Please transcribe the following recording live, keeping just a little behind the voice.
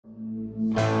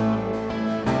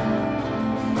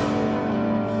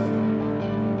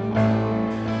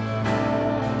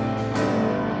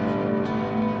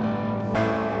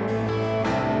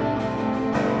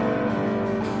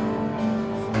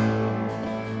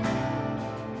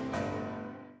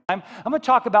I'm going to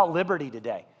talk about liberty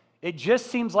today. It just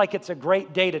seems like it's a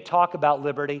great day to talk about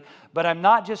liberty, but I'm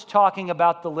not just talking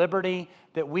about the liberty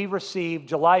that we received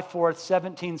July 4th,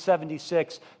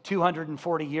 1776,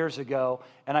 240 years ago,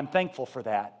 and I'm thankful for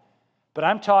that. But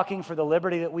I'm talking for the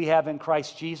liberty that we have in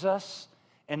Christ Jesus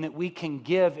and that we can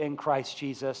give in Christ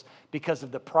Jesus because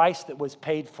of the price that was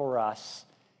paid for us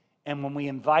and when we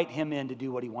invite Him in to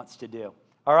do what He wants to do.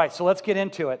 All right, so let's get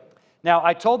into it. Now,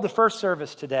 I told the first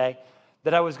service today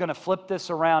that I was going to flip this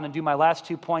around and do my last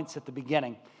 2 points at the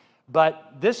beginning.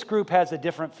 But this group has a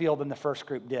different feel than the first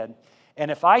group did.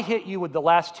 And if I hit you with the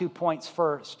last 2 points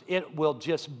first, it will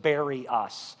just bury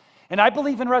us. And I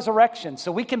believe in resurrection,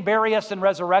 so we can bury us and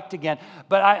resurrect again.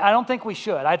 But I don't think we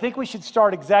should. I think we should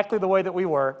start exactly the way that we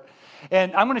were.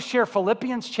 And I'm going to share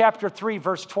Philippians chapter 3,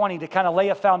 verse 20 to kind of lay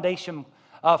a foundation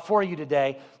for you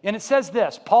today. And it says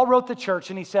this. Paul wrote the church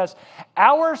and he says,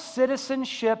 "Our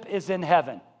citizenship is in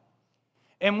heaven,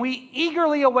 and we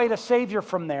eagerly await a Savior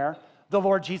from there, the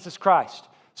Lord Jesus Christ."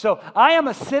 So I am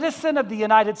a citizen of the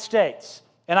United States,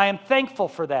 and I am thankful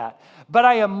for that. But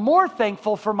I am more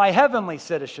thankful for my heavenly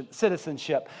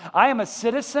citizenship. I am a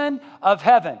citizen of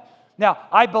heaven. Now,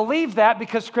 I believe that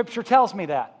because Scripture tells me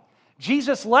that.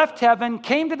 Jesus left heaven,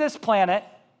 came to this planet,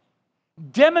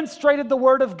 demonstrated the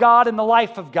Word of God and the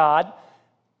life of God,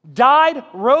 died,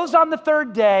 rose on the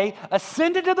third day,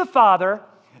 ascended to the Father,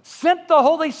 sent the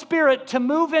Holy Spirit to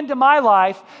move into my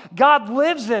life. God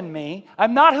lives in me.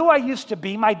 I'm not who I used to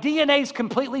be. My DNA is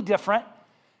completely different.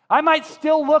 I might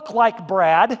still look like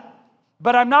Brad,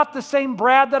 but I'm not the same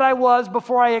Brad that I was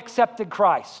before I accepted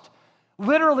Christ.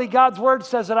 Literally, God's Word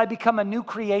says that I become a new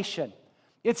creation.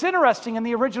 It's interesting, in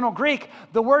the original Greek,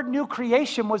 the word new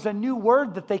creation was a new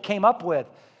word that they came up with.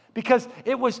 Because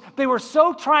they were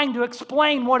so trying to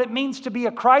explain what it means to be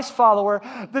a Christ follower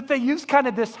that they used kind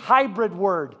of this hybrid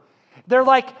word. They're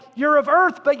like, you're of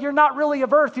earth, but you're not really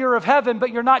of earth. You're of heaven,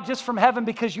 but you're not just from heaven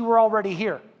because you were already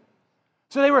here.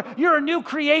 So you're a new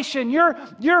creation. You're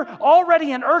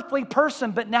already an earthly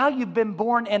person, but now you've been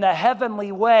born in a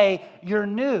heavenly way. You're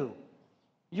new.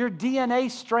 Your DNA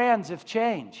strands have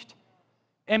changed.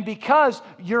 And because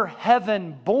you're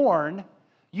heaven born,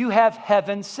 you have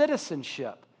heaven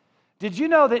citizenship. Did you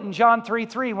know that in John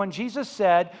 3:3, when Jesus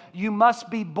said, you must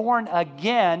be born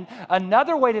again,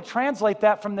 another way to translate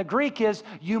that from the Greek is,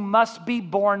 you must be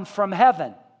born from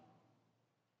heaven.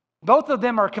 Both of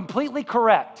them are completely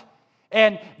correct.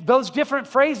 And those different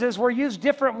phrases were used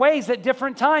different ways at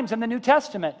different times in the New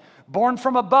Testament. Born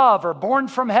from above or born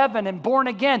from heaven and born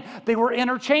again, they were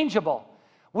interchangeable.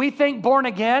 We think born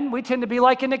again, we tend to be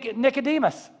like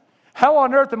Nicodemus. How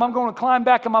on earth am I going to climb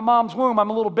back in my mom's womb? I'm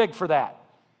a little big for that.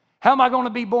 How am I going to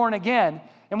be born again?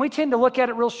 And we tend to look at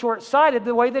it real short-sighted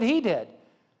the way that he did.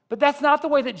 But that's not the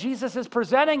way that Jesus is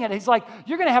presenting it. He's like,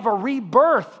 you're going to have a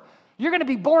rebirth. You're going to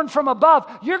be born from above.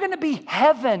 You're going to be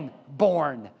heaven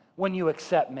born when you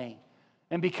accept me.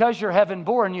 And because you're heaven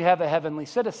born, you have a heavenly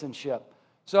citizenship.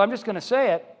 So I'm just going to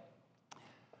say it.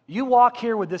 You walk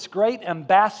here with this great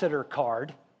ambassador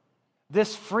card,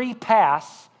 this free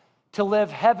pass to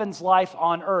live heaven's life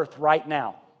on earth right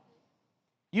now.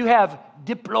 You have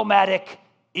diplomatic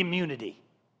immunity.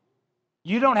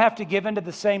 You don't have to give into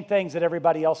the same things that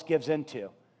everybody else gives into.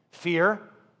 Fear,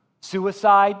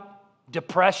 suicide,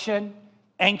 depression,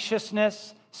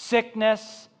 anxiousness,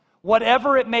 sickness,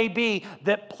 whatever it may be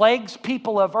that plagues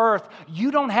people of earth,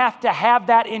 you don't have to have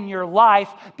that in your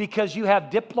life because you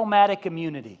have diplomatic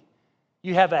immunity.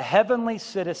 You have a heavenly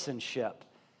citizenship,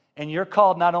 and you're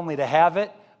called not only to have it,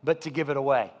 but to give it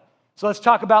away. So let's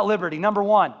talk about liberty. Number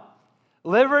one,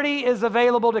 liberty is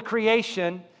available to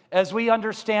creation as we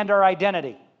understand our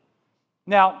identity.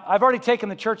 Now, I've already taken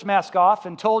the church mask off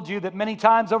and told you that many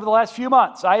times over the last few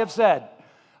months, I have said,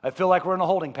 I feel like we're in a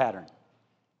holding pattern.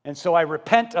 And so I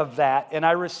repent of that, and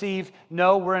I receive,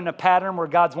 no, we're in a pattern where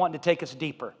God's wanting to take us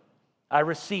deeper. I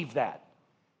receive that.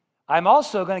 I'm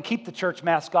also going to keep the church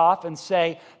mask off and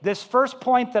say, this first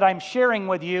point that I'm sharing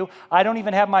with you, I don't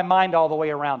even have my mind all the way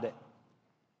around it.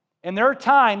 And there are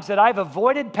times that I've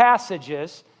avoided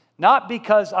passages, not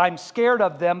because I'm scared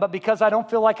of them, but because I don't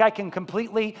feel like I can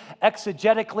completely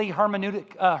exegetically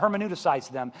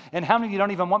hermeneuticize them. And how many of you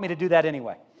don't even want me to do that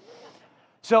anyway?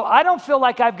 So I don't feel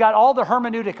like I've got all the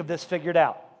hermeneutic of this figured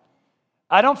out.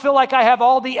 I don't feel like I have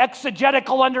all the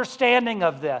exegetical understanding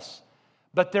of this.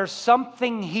 But there's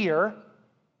something here,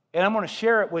 and I'm going to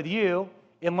share it with you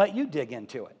and let you dig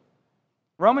into it.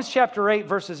 Romans chapter 8,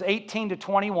 verses 18 to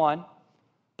 21,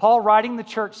 Paul writing the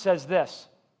church says this,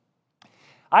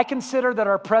 I consider that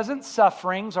our present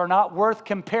sufferings are not worth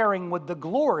comparing with the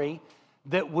glory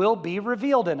that will be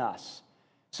revealed in us.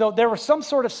 So there was some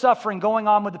sort of suffering going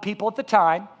on with the people at the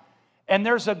time. And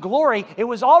there's a glory, it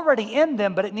was already in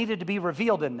them, but it needed to be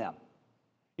revealed in them.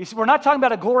 You see, we're not talking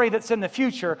about a glory that's in the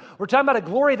future. We're talking about a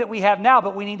glory that we have now,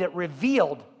 but we need it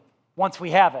revealed once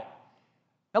we have it.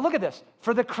 Now look at this.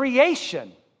 For the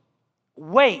creation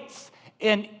waits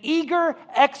in eager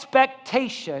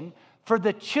expectation for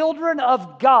the children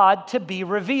of God to be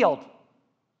revealed.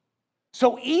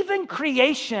 So even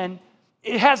creation,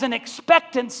 it has an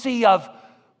expectancy of,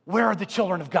 where are the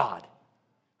children of God?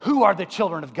 Who are the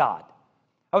children of God?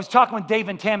 I was talking with Dave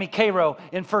and Tammy Cairo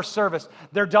in first service.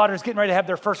 Their daughter's getting ready to have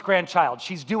their first grandchild.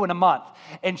 She's due in a month,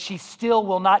 and she still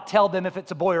will not tell them if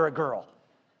it's a boy or a girl.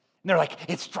 And they're like,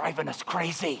 it's driving us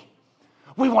crazy.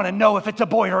 We want to know if it's a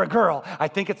boy or a girl. I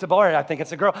think it's a boy, or I think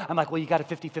it's a girl. I'm like, well, you got a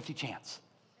 50-50 chance,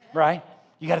 right?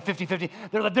 You got a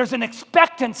 50-50. There's an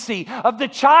expectancy of the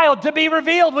child to be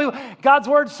revealed. God's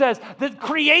word says that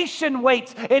creation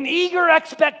waits in eager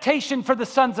expectation for the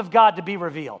sons of God to be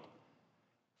revealed.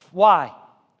 Why?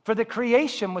 For the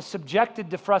creation was subjected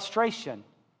to frustration,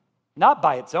 not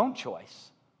by its own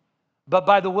choice, but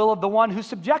by the will of the one who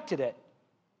subjected it,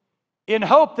 in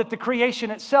hope that the creation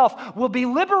itself will be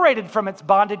liberated from its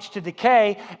bondage to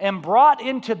decay and brought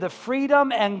into the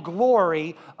freedom and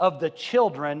glory of the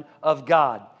children of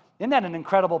God. Isn't that an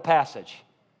incredible passage?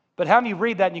 But how many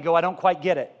read that and you go, I don't quite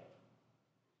get it?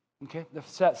 Okay,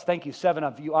 thank you, 7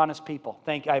 of you honest people.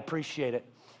 I appreciate it.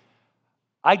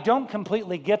 I don't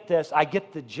completely get this. I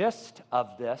get the gist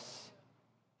of this.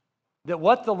 That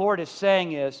what the Lord is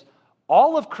saying is,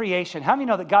 all of creation, how many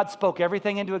know that God spoke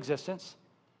everything into existence?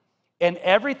 And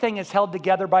everything is held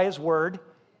together by His Word.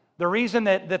 The reason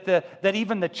that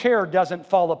even the chair doesn't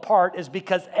fall apart is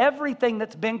because everything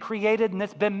that's been created and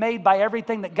that's been made by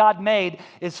everything that God made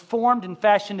is formed and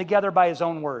fashioned together by His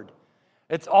own Word.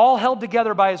 It's all held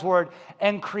together by His Word.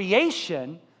 And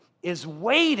creation is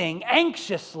waiting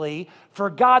anxiously for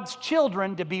God's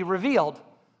children to be revealed.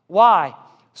 Why?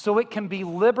 So it can be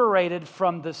liberated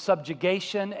from the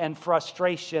subjugation and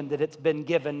frustration that it's been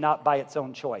given not by its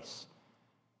own choice.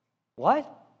 What?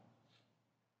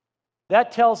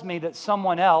 That tells me that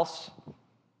someone else,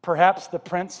 perhaps the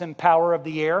prince and power of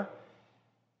the air,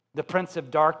 the prince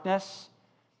of darkness,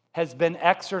 has been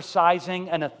exercising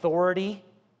an authority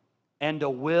and a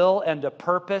will and a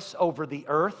purpose over the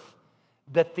earth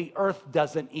that the earth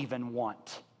doesn't even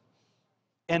want.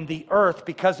 And the earth,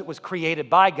 because it was created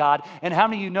by God, and how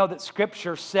many of you know that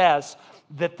Scripture says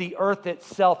that the earth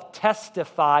itself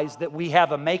testifies that we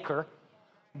have a maker?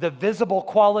 The visible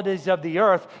qualities of the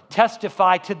earth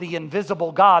testify to the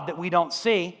invisible God that we don't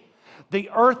see. The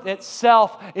earth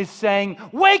itself is saying,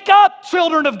 wake up,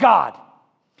 children of God.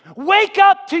 Wake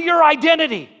up to your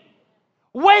identity.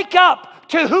 Wake up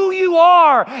to who you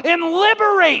are and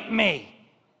liberate me.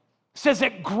 It says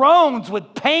it groans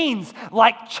with pains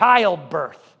like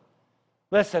childbirth.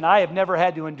 Listen, I have never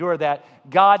had to endure that.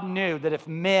 God knew that if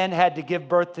men had to give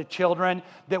birth to children,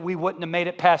 that we wouldn't have made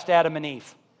it past Adam and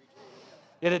Eve.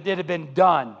 It had been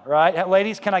done, right?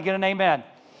 Ladies, can I get an amen?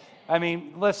 I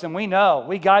mean, listen, we know.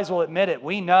 We guys will admit it.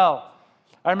 We know.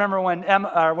 I remember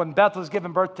when Beth was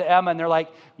giving birth to Emma, and they're like,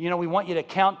 we want you to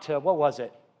count to, what was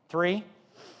it, 3?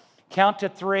 Count to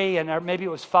 3, and maybe it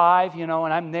was 5, and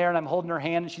I'm there, and I'm holding her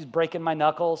hand, and she's breaking my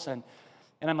knuckles, and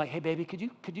I'm like, hey, baby, could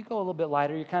you go a little bit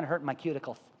lighter? You're kind of hurting my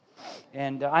cuticles.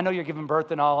 And I know you're giving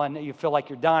birth and all, and you feel like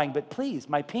you're dying, but please,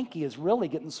 my pinky is really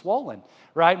getting swollen,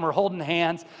 right? And we're holding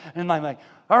hands, and I'm like,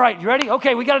 all right, you ready?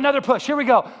 Okay, we got another push. Here we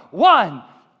go. 1,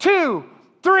 2,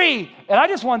 3. And I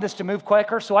just wanted this to move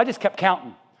quicker, so I just kept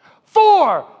counting.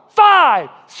 4, 5,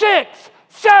 6,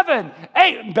 7,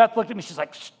 8. And Beth looked at me. She's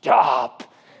like,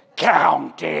 stop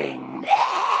counting.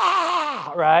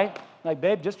 Right? Like,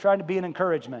 babe, just trying to be an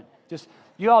encouragement.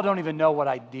 You all don't even know what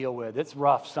I deal with. It's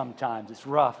rough sometimes. It's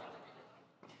rough.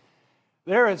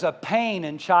 There is a pain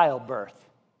in childbirth,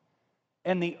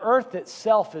 and the earth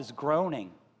itself is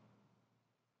groaning.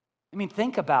 I mean,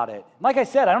 think about it. Like I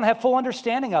said, I don't have full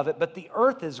understanding of it, but the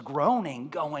earth is groaning,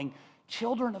 going,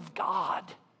 children of God,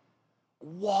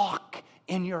 walk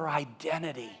in your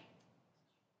identity.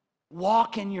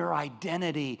 Walk in your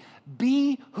identity.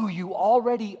 Be who you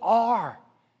already are.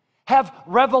 Have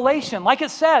revelation. Like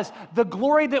it says, the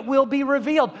glory that will be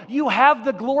revealed. You have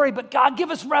the glory, but God,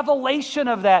 give us revelation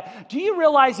of that. Do you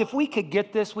realize if we could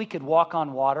get this, we could walk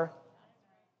on water?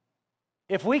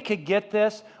 If we could get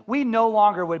this, we no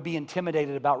longer would be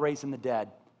intimidated about raising the dead.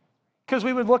 Because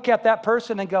we would look at that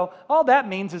person and go, all that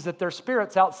means is that their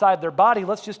spirit's outside their body.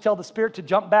 Let's just tell the spirit to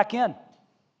jump back in.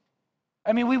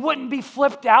 I mean, we wouldn't be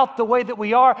flipped out the way that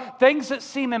we are. Things that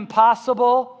seem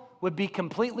impossible would be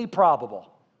completely probable.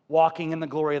 Walking in the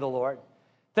glory of the Lord.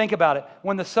 Think about it.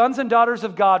 When the sons and daughters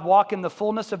of God walk in the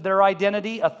fullness of their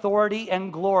identity, authority,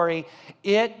 and glory,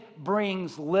 it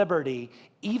brings liberty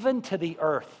even to the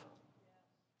earth.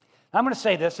 I'm going to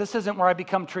say this. This isn't where I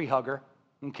become tree hugger,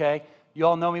 okay? You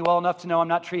all know me well enough to know I'm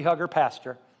not tree hugger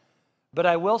pastor. But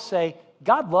I will say,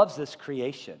 God loves this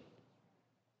creation.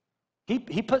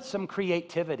 He put some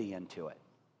creativity into it.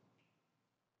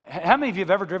 How many of you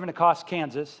have ever driven across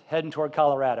Kansas, heading toward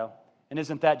Colorado? And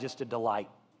isn't that just a delight,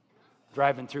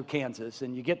 driving through Kansas?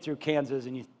 And you get through Kansas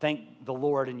and you thank the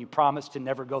Lord and you promise to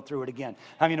never go through it again.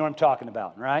 How many know what I'm talking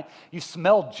about, right? You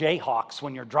smell Jayhawks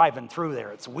when you're driving through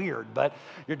there. It's weird, but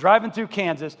you're driving through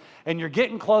Kansas and you're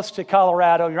getting close to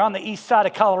Colorado. You're on the east side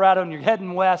of Colorado and you're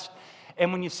heading west.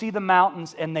 And when you see the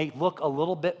mountains and they look a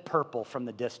little bit purple from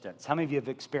the distance, how many of you have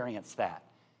experienced that?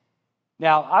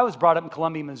 Now, I was brought up in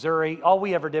Columbia, Missouri. All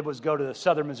we ever did was go to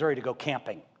southern Missouri to go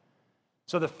camping.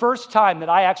 So the first time that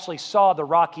I actually saw the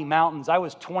Rocky Mountains, I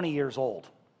was 20 years old.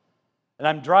 And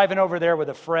I'm driving over there with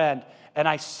a friend, and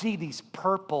I see these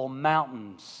purple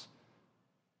mountains,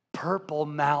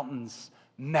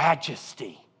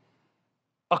 majesty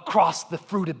across the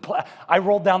fruited plain. I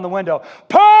rolled down the window,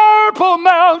 purple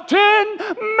mountain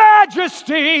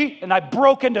majesty. And I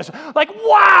broke into, like,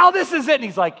 wow, this is it. And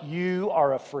he's like, you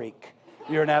are a freak.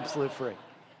 You're an absolute freak.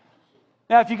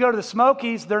 Now, if you go to the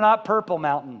Smokies, they're not purple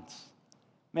mountains.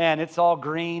 Man, it's all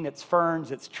green, it's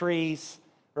ferns, it's trees,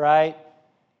 right?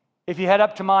 If you head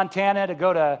up to Montana to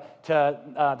go to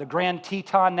the Grand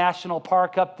Teton National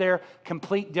Park up there,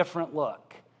 complete different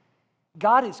look.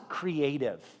 God is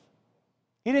creative.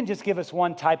 He didn't just give us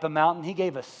one type of mountain, He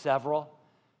gave us several.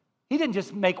 He didn't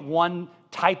just make one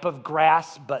type of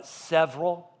grass, but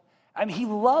several. I mean, He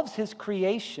loves His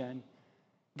creation.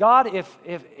 God,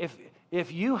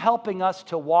 if you helping us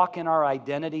to walk in our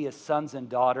identity as sons and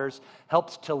daughters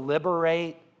helps to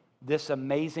liberate this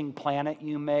amazing planet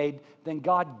you made, then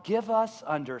God, give us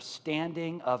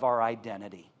understanding of our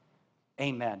identity.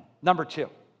 Amen. Number 2,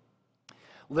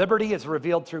 liberty is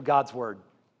revealed through God's word.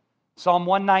 Psalm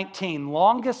 119,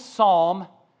 longest psalm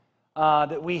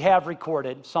that we have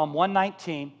recorded, Psalm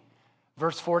 119,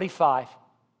 verse 45.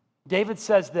 David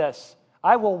says this,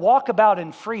 I will walk about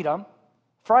in freedom,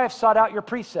 for I have sought out your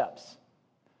precepts.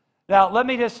 Now, let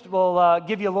me we'll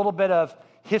give you a little bit of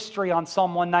history on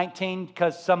Psalm 119,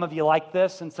 because some of you like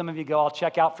this, and some of you go, I'll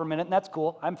check out for a minute, and that's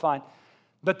cool, I'm fine.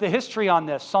 But the history on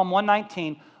this, Psalm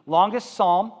 119, longest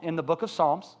psalm in the book of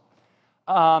Psalms.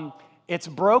 It's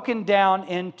broken down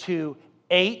into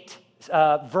 8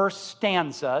 verse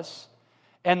stanzas,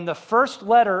 and the first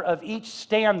letter of each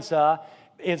stanza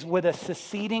is with a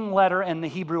succeeding letter in the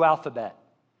Hebrew alphabet.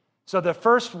 So the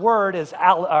first word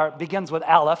begins with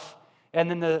Aleph, and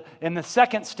then in the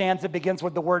second stanza it begins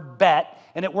with the word Bet,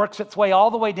 and it works its way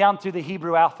all the way down through the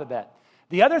Hebrew alphabet.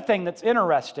 The other thing that's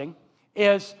interesting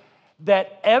is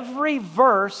that every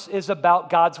verse is about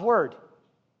God's word.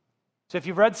 So if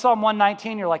you've read Psalm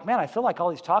 119, you're like, man, I feel like all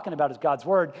he's talking about is God's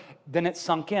word, then it's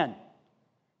sunk in,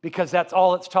 because that's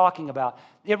all it's talking about.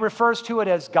 It refers to it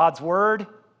as God's word,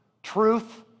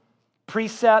 truth,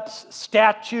 precepts,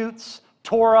 statutes,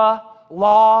 Torah,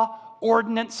 law,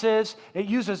 ordinances. It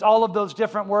uses all of those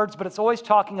different words, but it's always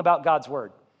talking about God's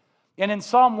word. And in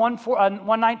Psalm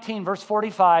 119, verse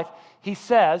 45, he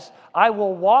says, I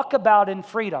will walk about in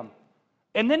freedom.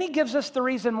 And then he gives us the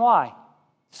reason why.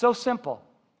 So simple.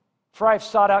 For I have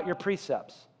sought out your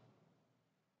precepts.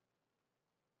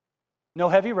 No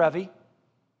heavy-revy,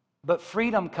 but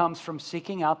freedom comes from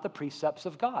seeking out the precepts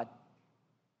of God.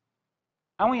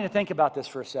 I want you to think about this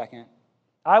for a second.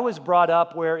 I was brought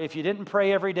up where if you didn't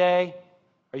pray every day,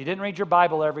 or you didn't read your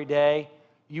Bible every day,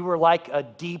 you were like a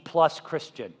D-plus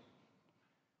Christian.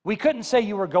 We couldn't say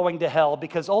you were going to hell,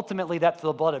 because ultimately that's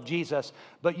the blood of Jesus,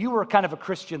 but you were kind of a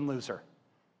Christian loser.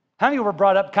 How many were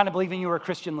brought up kind of believing you were a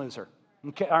Christian loser?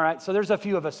 Okay, all right, so there's a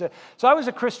few of us. So I was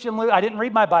a Christian loser. I didn't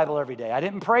read my Bible every day. I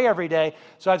didn't pray every day,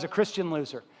 so I was a Christian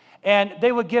loser. And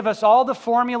they would give us all the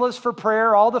formulas for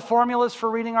prayer, all the formulas for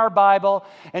reading our Bible,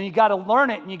 and you got to learn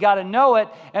it and you got to know it.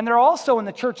 And there also, in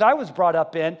the church I was brought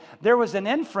up in, there was an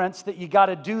inference that you got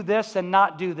to do this and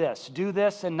not do this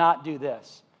and not do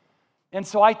this. And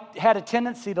so I had a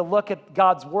tendency to look at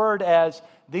God's word as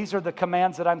these are the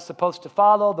commands that I'm supposed to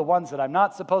follow, the ones that I'm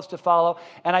not supposed to follow,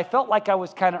 and I felt like I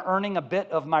was kind of earning a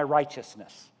bit of my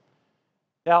righteousness.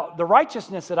 Now, the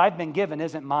righteousness that I've been given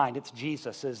isn't mine, it's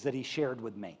Jesus's that he shared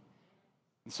with me.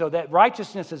 And so that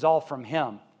righteousness is all from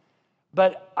him.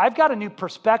 But I've got a new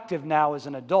perspective now as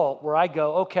an adult where I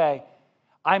go, okay,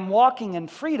 I'm walking in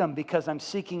freedom because I'm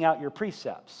seeking out your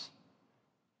precepts.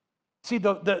 See,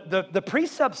 the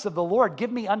precepts of the Lord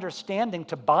give me understanding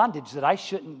to bondage that I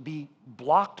shouldn't be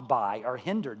blocked by or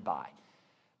hindered by.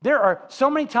 There are so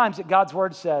many times that God's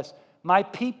word says, my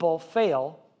people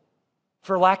fail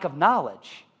for lack of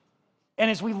knowledge.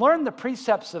 And as we learn the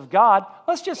precepts of God,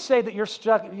 let's just say that you're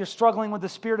struggling with the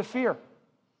spirit of fear.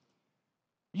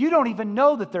 You don't even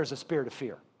know that there's a spirit of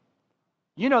fear.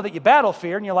 You know that you battle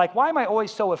fear, and you're like, why am I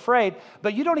always so afraid?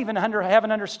 But you don't even have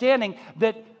an understanding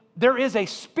that there is a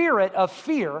spirit of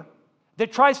fear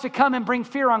that tries to come and bring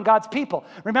fear on God's people.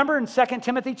 Remember in 2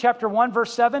 Timothy chapter 1,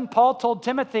 verse 7, Paul told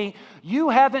Timothy, you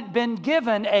haven't been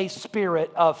given a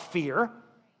spirit of fear.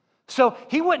 So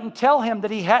he wouldn't tell him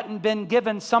that he hadn't been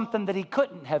given something that he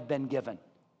couldn't have been given,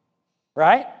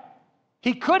 right?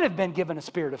 He could have been given a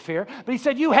spirit of fear, but he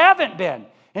said, you haven't been.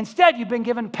 Instead, you've been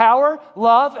given power,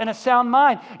 love, and a sound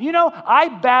mind. You know, I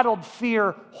battled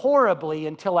fear horribly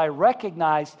until I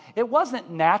recognized it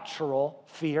wasn't natural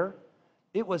fear.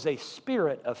 It was a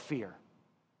spirit of fear.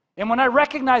 And when I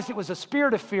recognized it was a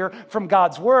spirit of fear from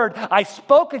God's word, I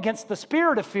spoke against the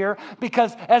spirit of fear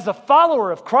because as a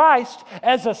follower of Christ,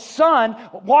 as a son,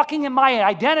 walking in my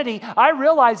identity, I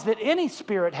realized that any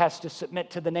spirit has to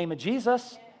submit to the name of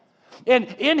Jesus. And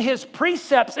in his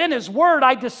precepts, in his word,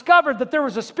 I discovered that there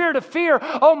was a spirit of fear.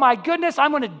 Oh my goodness,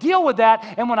 I'm going to deal with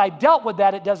that. And when I dealt with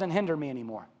that, it doesn't hinder me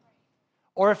anymore.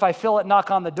 Or if I feel it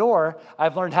knock on the door,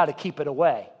 I've learned how to keep it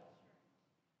away.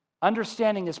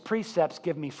 Understanding his precepts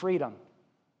give me freedom.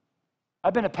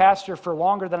 I've been a pastor for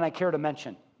longer than I care to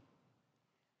mention.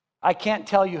 I can't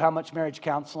tell you how much marriage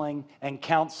counseling and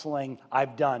counseling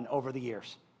I've done over the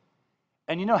years.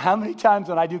 And you know how many times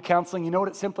when I do counseling, you know what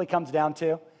it simply comes down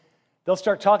to? They'll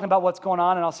start talking about what's going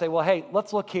on, and I'll say, well, hey,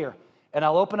 let's look here. And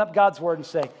I'll open up God's word and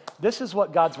say, this is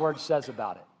what God's word says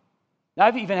about it. Now,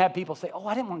 I've even had people say, oh,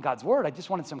 I didn't want God's word. I just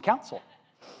wanted some counsel.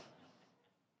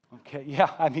 Okay,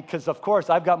 yeah, I mean, because of course,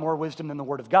 I've got more wisdom than the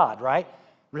word of God, right?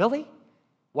 Really?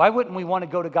 Why wouldn't we want to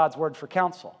go to God's word for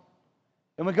counsel?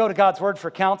 And we go to God's word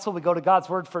for counsel, we go to God's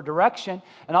word for direction,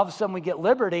 and all of a sudden we get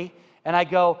liberty, and I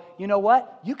go, you know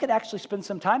what? You could actually spend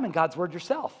some time in God's word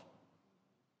yourself.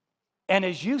 And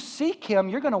as you seek him,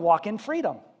 you're going to walk in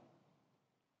freedom.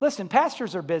 Listen,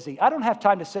 pastors are busy. I don't have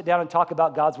time to sit down and talk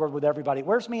about God's word with everybody. It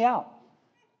wears me out.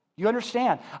 You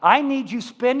understand? I need you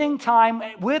spending time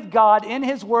with God in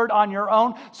his word on your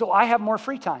own so I have more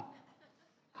free time.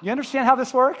 You understand how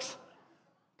this works?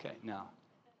 Okay, now,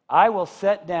 I will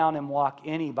sit down and walk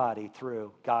anybody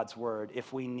through God's word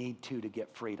if we need to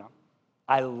get freedom.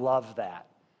 I love that.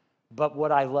 But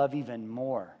what I love even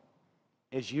more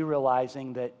is you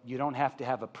realizing that you don't have to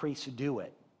have a priest do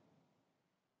it,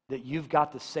 that you've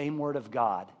got the same word of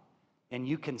God, and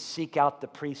you can seek out the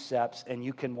precepts and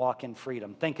you can walk in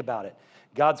freedom. Think about it.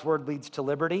 God's word leads to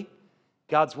liberty.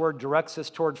 God's word directs us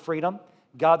toward freedom.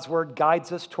 God's word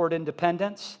guides us toward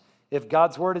independence. If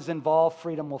God's word is involved,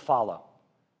 freedom will follow.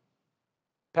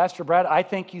 Pastor Brad, I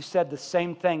think you said the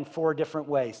same thing 4 different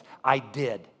ways. I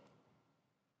did.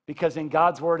 Because in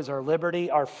God's word is our liberty,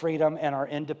 our freedom, and our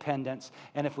independence.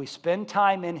 And if we spend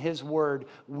time in his word,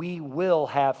 we will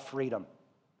have freedom.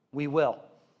 We will.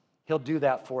 He'll do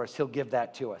that for us. He'll give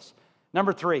that to us.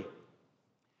 Number 3,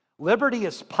 liberty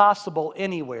is possible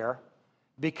anywhere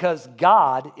because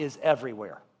God is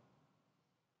everywhere.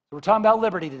 We're talking about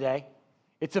liberty today.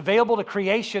 It's available to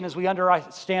creation as we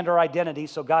understand our identity,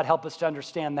 so God help us to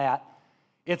understand that.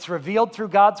 It's revealed through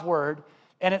God's word.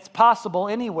 And it's possible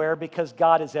anywhere because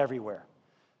God is everywhere.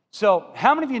 So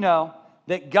how many of you know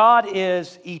that God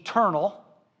is eternal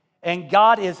and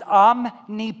God is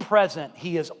omnipresent?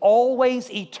 He is always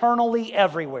eternally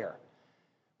everywhere.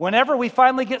 Whenever we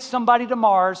finally get somebody to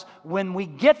Mars, when we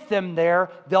get them there,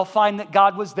 they'll find that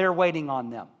God was there waiting on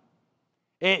them.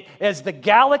 As the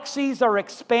galaxies are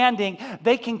expanding,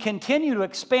 they can continue to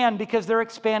expand because they're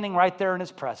expanding right there in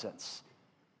his presence.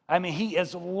 I mean, he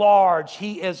is large.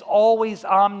 He is always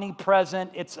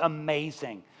omnipresent. It's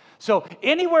amazing. So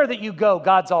anywhere that you go,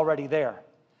 God's already there.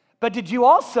 But did you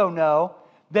also know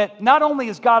that not only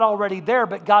is God already there,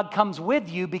 but God comes with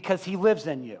you because he lives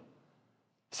in you?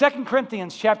 2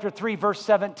 Corinthians chapter 3, verse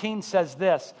 17 says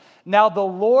this, now the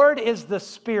Lord is the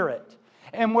Spirit,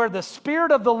 and where the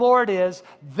Spirit of the Lord is,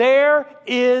 there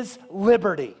is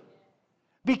liberty.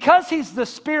 Because he's the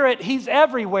Spirit, he's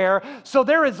everywhere, so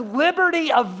there is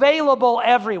liberty available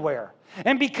everywhere.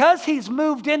 And because he's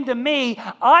moved into me,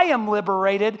 I am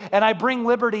liberated, and I bring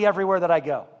liberty everywhere that I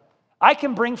go. I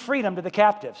can bring freedom to the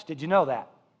captives. Did you know that?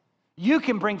 You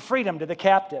can bring freedom to the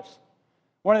captives.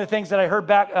 One of the things that I heard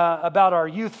back about our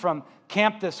youth from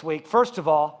camp this week, first of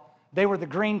all, they were the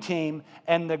green team,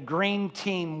 and the green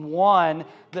team won.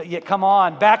 Come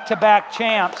on, back-to-back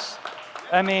champs.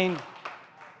 I mean,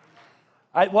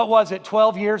 What was it,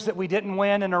 12 years that we didn't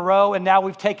win in a row, and now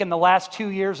we've taken the last 2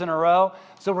 years in a row,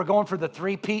 so we're going for the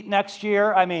three-peat next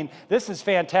year? I mean, this is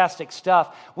fantastic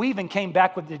stuff. We even came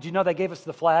back with, did you know they gave us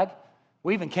the flag?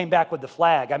 We even came back with the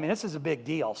flag. I mean, this is a big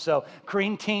deal. So,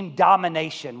 Green Team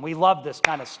domination. We love this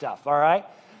kind of stuff, all right?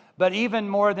 But even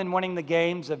more than winning the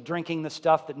games of drinking the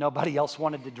stuff that nobody else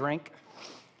wanted to drink,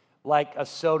 like a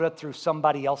soda through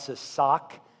somebody else's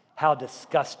sock, how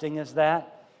disgusting is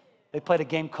that? They played a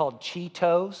game called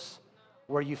Cheetos,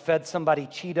 where you fed somebody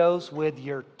Cheetos with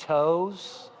your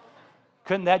toes.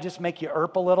 Couldn't that just make you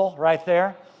irp a little right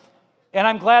there? And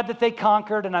I'm glad that they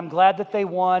conquered, and I'm glad that they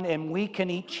won, and we can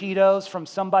eat Cheetos from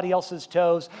somebody else's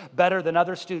toes better than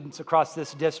other students across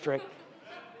this district.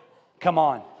 Come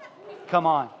on. Come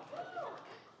on.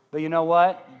 But you know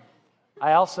what?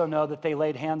 I also know that they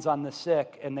laid hands on the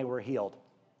sick, and they were healed.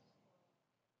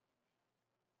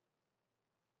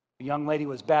 A young lady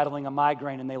was battling a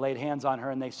migraine, and they laid hands on her,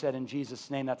 and they said, in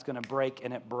Jesus' name, that's going to break,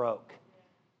 and it broke.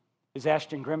 Is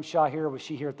Ashton Grimshaw here, or was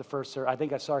she here at the first service? I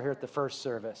think I saw her here at the first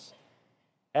service.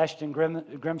 Ashton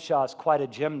Grimshaw is quite a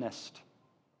gymnast.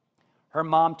 Her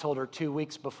mom told her 2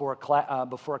 weeks before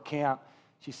camp,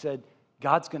 she said,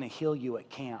 God's going to heal you at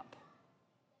camp.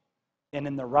 And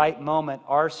in the right moment,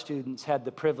 our students had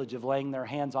the privilege of laying their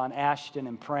hands on Ashton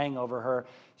and praying over her.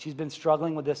 She's been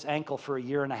struggling with this ankle for a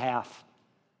year and a half.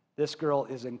 This girl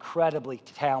is incredibly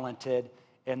talented,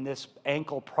 and this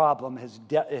ankle problem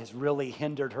has really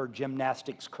hindered her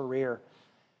gymnastics career.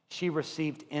 She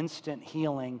received instant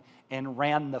healing and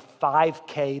ran the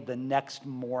 5K the next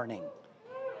morning.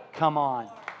 Come on.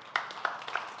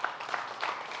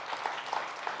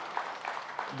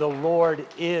 The Lord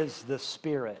is the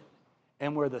Spirit,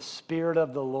 and where the Spirit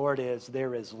of the Lord is,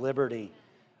 there is liberty.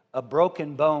 A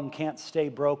broken bone can't stay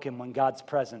broken when God's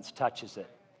presence touches it.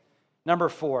 Number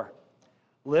 4,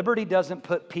 liberty doesn't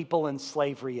put people in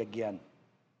slavery again.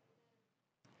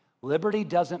 Liberty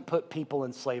doesn't put people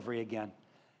in slavery again.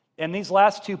 And these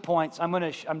last 2 points, I'm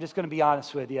just going to be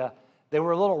honest with you, they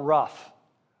were a little rough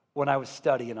when I was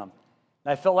studying them.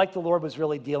 And I felt like the Lord was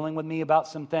really dealing with me about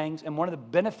some things. And one of the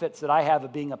benefits that I have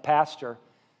of being a pastor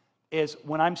is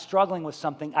when I'm struggling with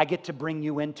something, I get to bring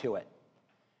you into it.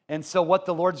 And so what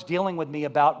the Lord's dealing with me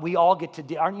about, we all get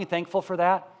to, aren't you thankful for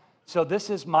that? So this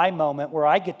is my moment where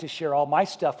I get to share all my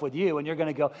stuff with you, and you're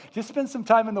going to go, just spend some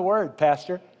time in the Word,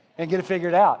 Pastor, and get it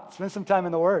figured out. Spend some time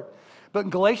in the Word. But in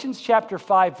Galatians chapter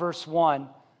 5, verse 1,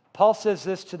 Paul says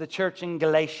this to the church in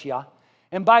Galatia.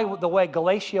 And by the way,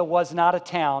 Galatia was not a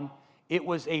town, it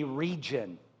was a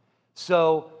region.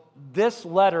 So this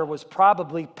letter was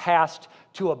probably passed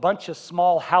to a bunch of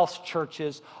small house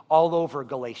churches all over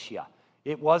Galatia.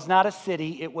 It was not a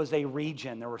city, it was a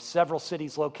region. There were several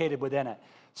cities located within it.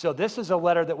 So this is a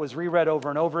letter that was reread over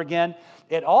and over again.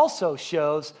 It also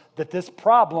shows that this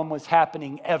problem was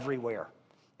happening everywhere.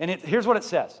 And here's what it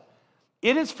says.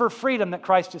 It is for freedom that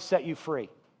Christ has set you free.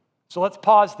 So let's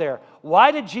pause there.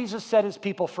 Why did Jesus set his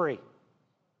people free?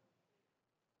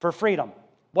 For freedom.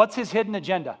 What's his hidden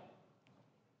agenda?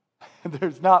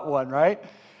 There's not one, right?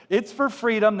 It's for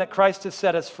freedom that Christ has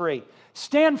set us free.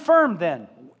 Stand firm then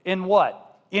in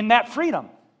what? In that freedom.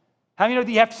 How many know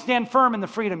that you have to stand firm in the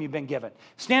freedom you've been given?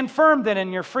 Stand firm then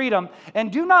in your freedom,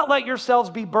 and do not let yourselves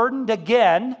be burdened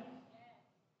again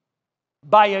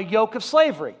by a yoke of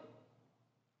slavery.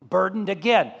 Burdened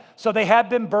again. So they had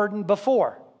been burdened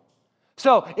before.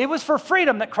 So it was for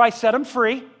freedom that Christ set them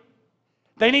free.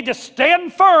 They need to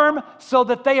stand firm so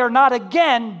that they are not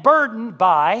again burdened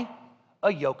by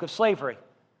a yoke of slavery.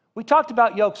 We talked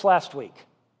about yokes last week.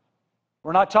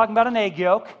 We're not talking about an egg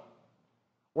yolk.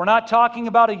 We're not talking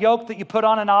about a yoke that you put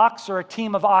on an ox or a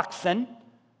team of oxen.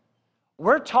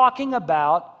 We're talking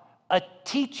about a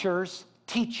teacher's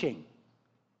teaching.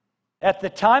 At the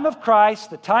time of Christ,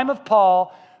 the time of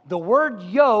Paul, the word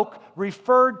yoke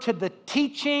referred to the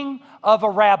teaching of a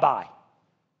rabbi.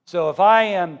 So if I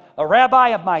am a rabbi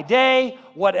of my day,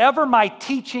 whatever my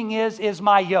teaching is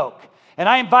my yoke. And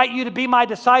I invite you to be my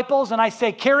disciples, and I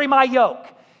say, carry my yoke,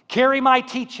 carry my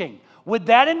teaching. With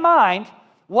that in mind,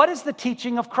 what is the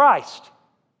teaching of Christ?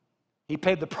 He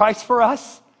paid the price for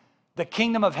us. The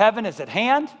kingdom of heaven is at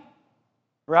hand,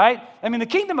 right? I mean,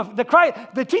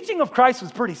 the teaching of Christ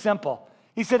was pretty simple.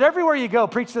 He said, everywhere you go,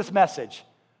 preach this message.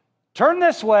 Turn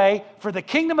this way, for the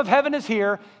kingdom of heaven is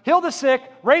here. Heal the sick,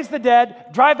 raise the dead,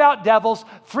 drive out devils.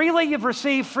 Freely you've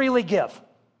received, freely give.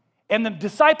 And the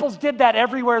disciples did that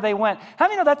everywhere they went. How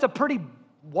many know that's a pretty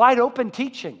wide open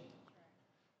teaching?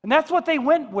 And that's what they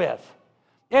went with.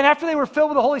 And after they were filled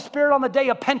with the Holy Spirit on the day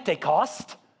of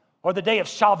Pentecost, or the day of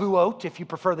Shavuot, if you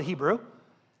prefer the Hebrew,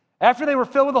 after they were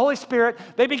filled with the Holy Spirit,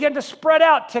 they began to spread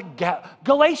out to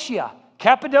Galatia.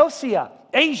 Cappadocia,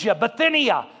 Asia,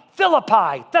 Bithynia,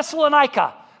 Philippi,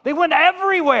 Thessalonica. They went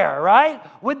everywhere, right,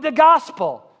 with the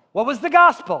gospel. What was the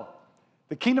gospel?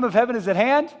 The kingdom of heaven is at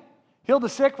hand. Heal the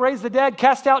sick, raise the dead,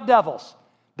 cast out devils.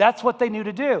 That's what they knew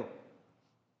to do.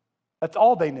 That's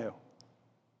all they knew.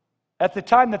 At the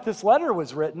time that this letter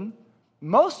was written,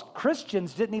 most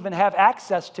Christians didn't even have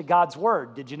access to God's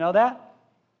word. Did you know that?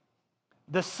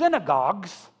 The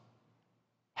synagogues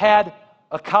had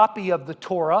a copy of the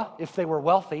Torah if they were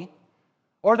wealthy,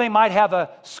 or they might have a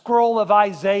scroll of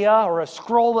Isaiah or a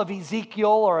scroll of Ezekiel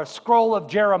or a scroll of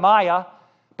Jeremiah.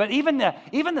 But even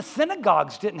the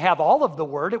synagogues didn't have all of the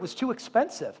word. It was too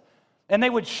expensive. And they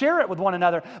would share it with one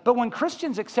another. But when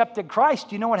Christians accepted Christ,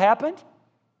 do you know what happened?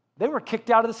 They were kicked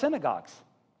out of the synagogues.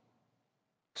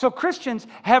 So Christians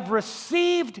have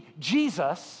received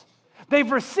Jesus.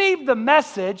 They've received the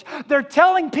message. They're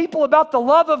telling people about the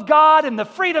love of God and the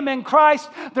freedom in Christ.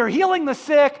 They're healing the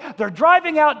sick. They're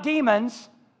driving out demons.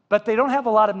 But they don't have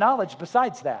a lot of knowledge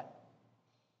besides that.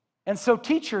 And so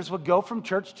teachers would go from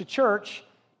church to church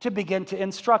to begin to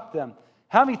instruct them.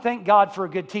 How many thank God for a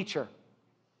good teacher?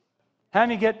 How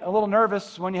many get a little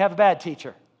nervous when you have a bad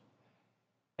teacher?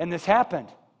 And this happened.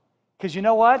 Because you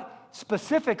know what?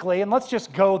 Specifically, and let's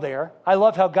just go there. I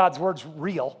love how God's word's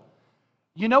real.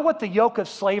 You know what the yoke of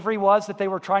slavery was that they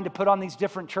were trying to put on these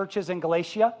different churches in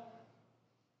Galatia?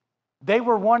 They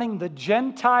were wanting the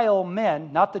Gentile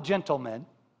men, not the gentlemen,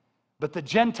 but the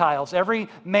Gentiles, every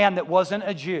man that wasn't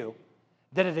a Jew,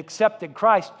 that had accepted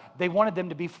Christ, they wanted them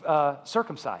to be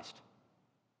circumcised.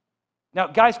 Now,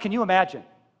 guys, can you imagine?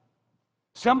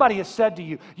 Somebody has said to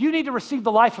you, you need to receive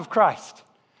the life of Christ.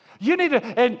 You need to,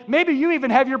 and maybe you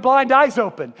even have your blind eyes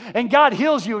open, and God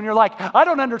heals you, and you're like, I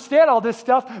don't understand all this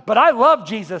stuff, but I love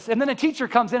Jesus. And then a teacher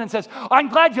comes in and says, I'm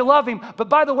glad you love him, but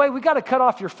by the way, we got to cut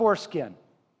off your foreskin.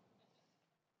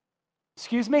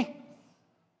 Excuse me?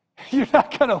 You're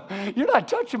not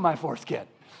touching my foreskin.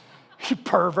 You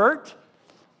pervert.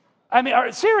 I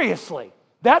mean, seriously,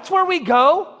 that's where we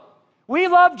go. We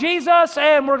love Jesus,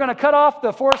 and we're going to cut off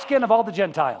the foreskin of all the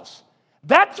Gentiles.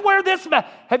 That's where this...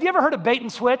 Have you ever heard of bait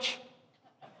and switch?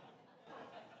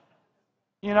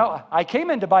 You know, I came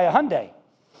in to buy a Hyundai.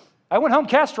 I went home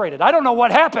castrated. I don't know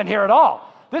what happened here at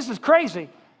all. This is crazy.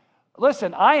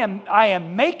 Listen, I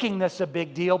am making this a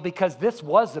big deal because this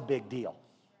was a big deal.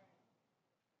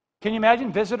 Can you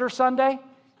imagine Visitor Sunday?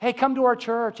 Hey, come to our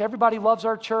church. Everybody loves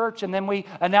our church. And then we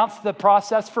announce the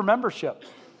process for membership.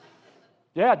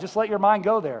 Yeah, just let your mind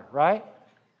go there, right?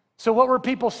 So what were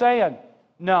people saying?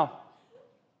 No.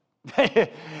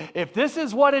 If this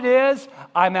is what it is,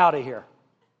 I'm out of here.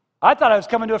 I thought I was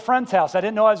coming to a friend's house. I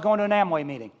didn't know I was going to an Amway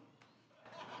meeting.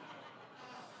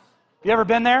 You ever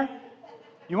been there?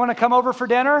 You want to come over for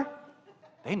dinner?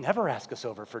 They never ask us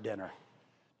over for dinner.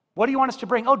 What do you want us to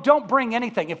bring? Oh, don't bring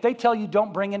anything. If they tell you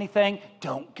don't bring anything,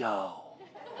 don't go.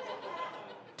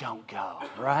 Don't go,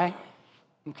 right?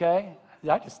 Okay?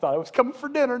 I just thought I was coming for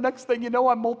dinner. Next thing you know,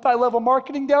 I'm multi-level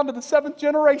marketing down to the 7th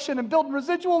generation and building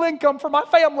residual income for my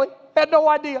family. Had no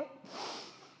idea.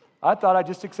 I thought I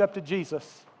just accepted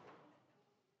Jesus.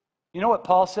 You know what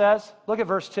Paul says? Look at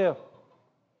verse 2.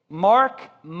 Mark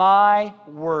my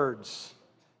words.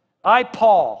 I,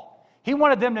 Paul. He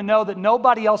wanted them to know that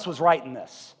nobody else was writing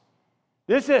this.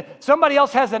 Somebody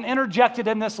else hasn't interjected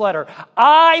in this letter.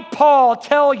 I, Paul,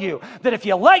 tell you that if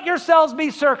you let yourselves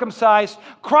be circumcised,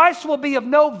 Christ will be of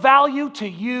no value to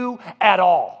you at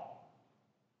all.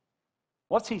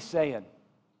 What's he saying?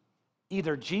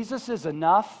 Either Jesus is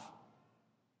enough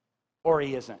or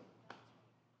he isn't.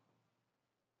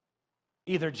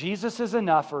 Either Jesus is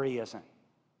enough or he isn't.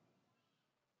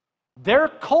 Their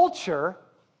culture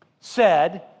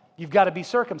said, you've got to be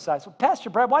circumcised. Well, Pastor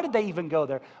Brad, why did they even go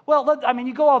there? Well,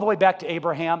 you go all the way back to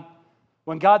Abraham.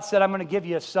 When God said, I'm going to give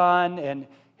you a son, and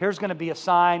here's going to be a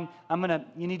sign.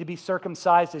 You need to be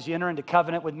circumcised as you enter into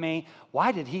covenant with me.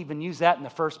 Why did he even use that in the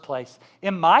first place?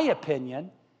 In my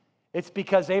opinion, it's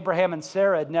because Abraham and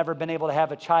Sarah had never been able to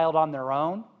have a child on their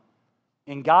own.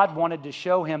 And God wanted to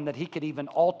show him that he could even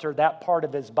alter that part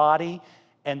of his body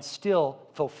and still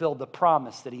fulfill the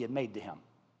promise that he had made to him.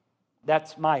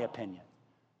 That's my opinion.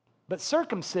 But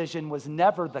circumcision was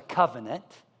never the covenant.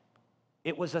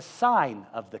 It was a sign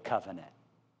of the covenant.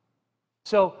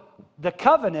 So the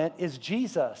covenant is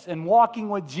Jesus and walking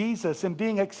with Jesus and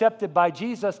being accepted by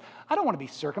Jesus. I don't want to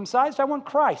be circumcised. I want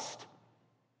Christ.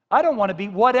 I don't want to be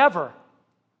whatever.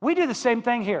 We do the same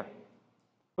thing here.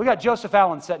 We got Joseph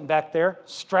Allen sitting back there,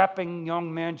 strapping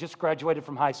young man, just graduated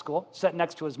from high school, sitting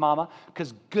next to his mama,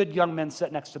 because good young men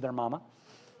sit next to their mama.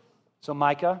 So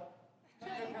Micah,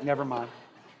 never mind.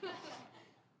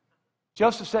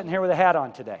 Joseph's sitting here with a hat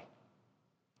on today.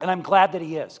 And I'm glad that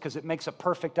he is, because it makes a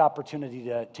perfect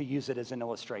opportunity to use it as an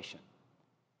illustration.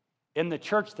 In the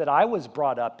church that I was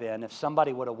brought up in, if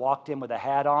somebody would have walked in with a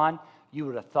hat on, you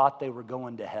would have thought they were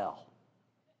going to hell.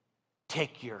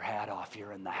 Take your hat off,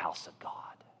 you're in the house of God.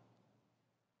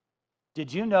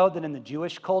 Did you know that in the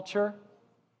Jewish culture,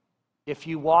 if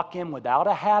you walk in without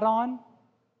a hat on,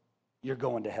 you're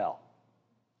going to hell?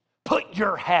 Put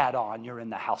your hat on, you're in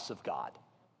the house of God.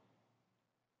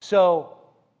 So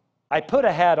I put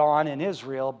a hat on in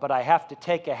Israel, but I have to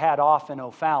take a hat off in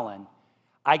O'Fallon.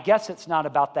 I guess it's not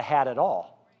about the hat at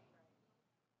all.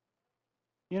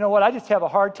 You know what? I just have a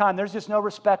hard time. There's just no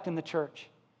respect in the church.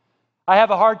 I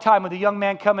have a hard time with a young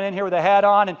man coming in here with a hat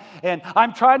on, and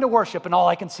I'm trying to worship, and all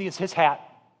I can see is his hat.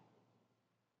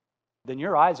 Then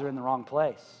your eyes are in the wrong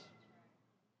place.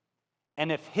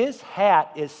 And if his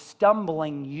hat is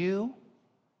stumbling you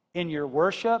in your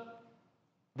worship,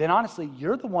 then honestly,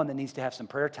 you're the one that needs to have some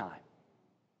prayer time.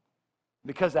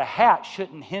 Because a hat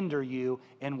shouldn't hinder you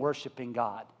in worshiping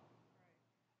God.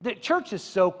 The church is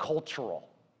so cultural.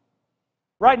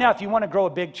 Right now, if you want to grow a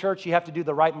big church, you have to do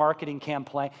the right marketing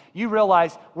campaign. You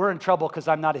realize we're in trouble because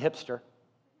I'm not a hipster.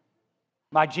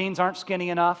 My jeans aren't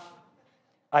skinny enough.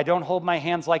 I don't hold my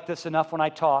hands like this enough when I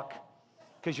talk,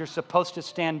 because you're supposed to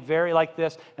stand very like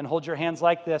this and hold your hands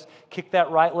like this, kick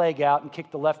that right leg out and kick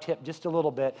the left hip just a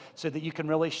little bit so that you can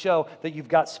really show that you've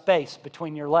got space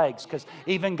between your legs, because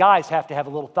even guys have to have a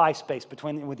little thigh space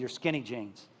between them with your skinny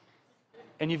jeans.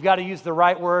 And you've got to use the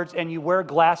right words, and you wear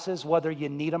glasses whether you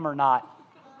need them or not.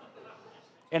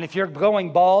 And if you're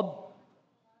going bald,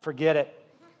 forget it.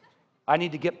 I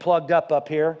need to get plugged up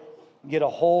here, get a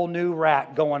whole new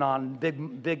rack going on,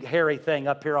 big hairy thing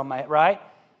up here on my, right?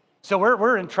 So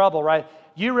we're in trouble, right?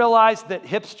 You realize that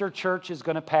hipster church is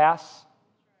going to pass?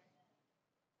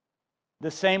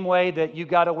 The same way that you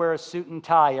got to wear a suit and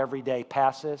tie every day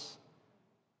passes.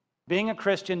 Being a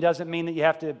Christian doesn't mean that you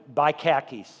have to buy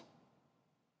khakis.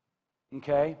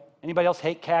 Okay? Anybody else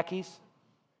hate khakis?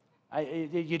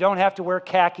 You don't have to wear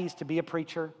khakis to be a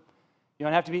preacher. You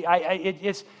don't have to be,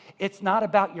 it's not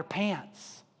about your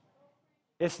pants.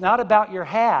 It's not about your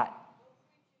hat.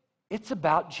 It's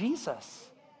about Jesus.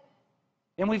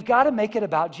 And we've got to make it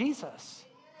about Jesus.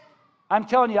 I'm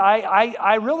telling you,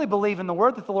 I really believe in the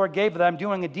word that the Lord gave, that I'm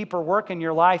doing a deeper work in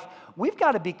your life. We've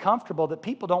got to be comfortable that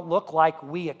people don't look like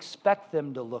we expect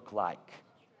them to look like.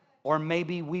 Or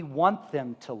maybe we want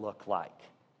them to look like.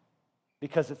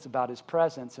 Because it's about His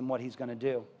presence and what He's going to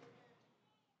do.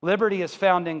 Liberty is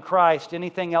found in Christ.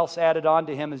 Anything else added on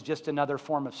to Him is just another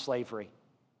form of slavery.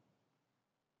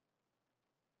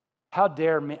 How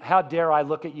dare I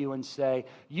look at you and say,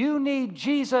 you need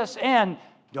Jesus, and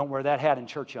don't wear that hat in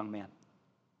church, young man.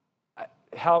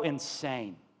 How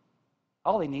insane.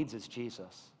 All he needs is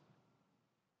Jesus.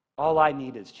 All I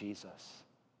need is Jesus.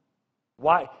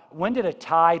 Why? When did a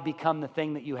tie become the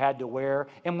thing that you had to wear?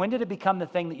 And when did it become the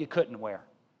thing that you couldn't wear?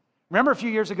 Remember a few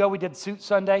years ago we did Suit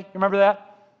Sunday? You remember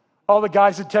that? All the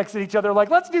guys had texted each other like,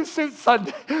 let's do Suit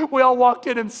Sunday. We all walked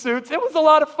in suits. It was a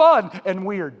lot of fun and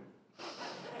weird.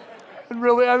 And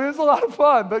really, it was a lot of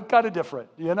fun, but kind of different,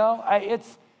 you know?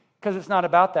 It's because it's not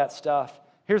about that stuff.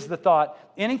 Here's the thought.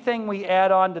 Anything we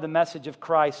add on to the message of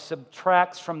Christ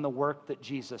subtracts from the work that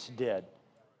Jesus did.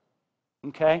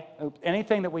 Okay?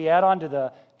 Anything that we add on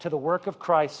to the work of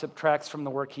Christ subtracts from the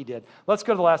work He did. Let's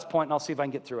go to the last point, and I'll see if I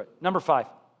can get through it. Number 5.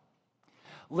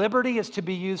 Liberty is to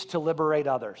be used to liberate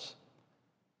others.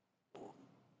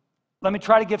 Let me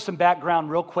try to give some background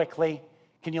real quickly.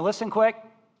 Can you listen quick?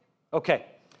 Okay.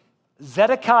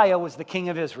 Zedekiah was the king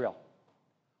of Israel.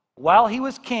 While he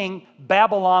was king,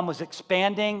 Babylon was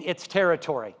expanding its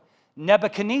territory.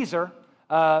 Nebuchadnezzar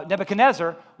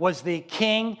was the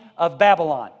king of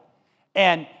Babylon.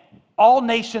 And all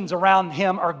nations around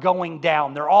him are going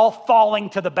down. They're all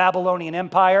falling to the Babylonian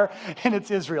Empire, and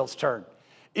it's Israel's turn.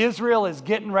 Israel is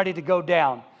getting ready to go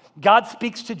down. God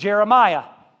speaks to Jeremiah.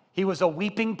 He was a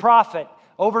weeping prophet.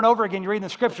 Over and over again, you read in the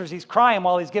scriptures, he's crying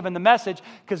while he's giving the message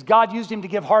because God used him to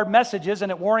give hard messages,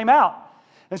 and it wore him out.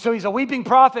 And so he's a weeping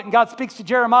prophet, and God speaks to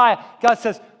Jeremiah. God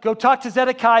says, go talk to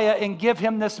Zedekiah and give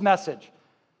him this message.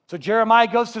 So Jeremiah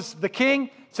goes to the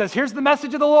king, says, here's the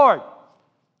message of the Lord.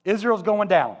 Israel's going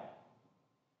down.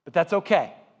 But that's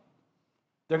okay.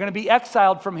 They're going to be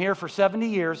exiled from here for 70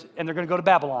 years, and they're going to go to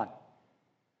Babylon.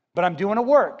 But I'm doing a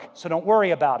work, so don't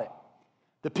worry about it.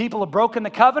 The people have broken the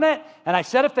covenant, and I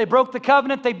said if they broke the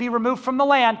covenant, they'd be removed from the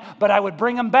land, but I would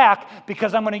bring them back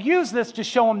because I'm going to use this to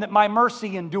show them that my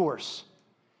mercy endures.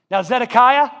 Now,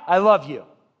 Zedekiah, I love you.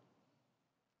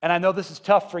 And I know this is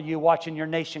tough for you watching your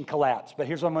nation collapse, but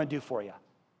here's what I'm going to do for you.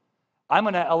 I'm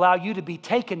going to allow you to be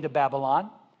taken to Babylon.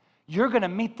 You're going to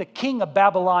meet the king of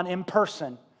Babylon in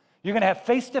person. You're going to have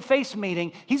face-to-face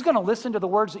meeting. He's going to listen to the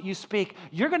words that you speak.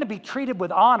 You're going to be treated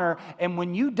with honor. And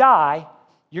when you die,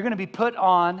 you're going to be put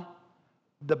on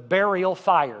the burial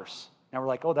fires. Now we're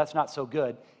like, oh, that's not so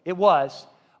good. It was.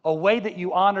 A way that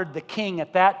you honored the king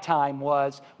at that time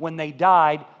was when they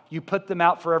died, you put them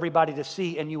out for everybody to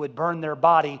see, and you would burn their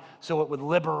body so it would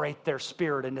liberate their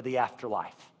spirit into the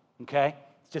afterlife. Okay?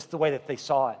 It's just the way that they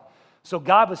saw it. So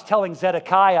God was telling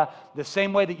Zedekiah, the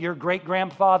same way that your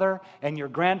great-grandfather and your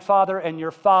grandfather and your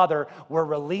father were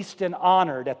released and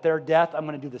honored at their death, I'm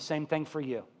going to do the same thing for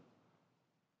you.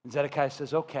 And Zedekiah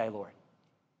says, okay, Lord.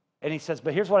 And he says,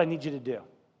 but here's what I need you to do.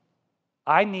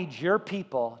 I need your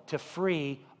people to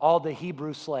free all the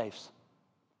Hebrew slaves.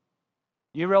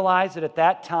 You realize that at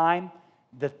that time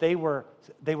that they were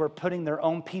putting their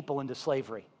own people into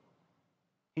slavery.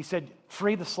 He said,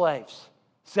 free the slaves.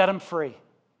 Set them free.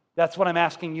 That's what I'm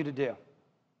asking you to do.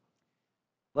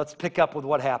 Let's pick up with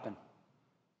what happened.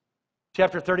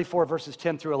 Chapter 34, verses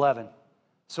 10 through 11.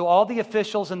 So all the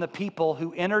officials and the people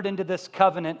who entered into this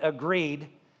covenant agreed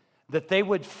that they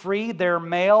would free their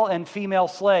male and female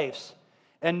slaves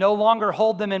and no longer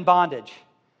hold them in bondage.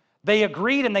 They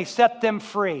agreed and they set them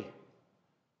free.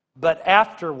 But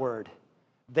afterward,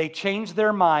 they changed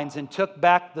their minds and took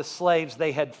back the slaves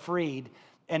they had freed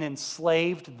and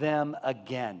enslaved them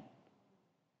again.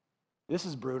 This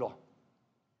is brutal.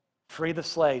 Free the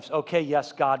slaves. Okay,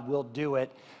 yes, God will do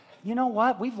it. You know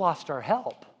what? We've lost our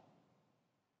help.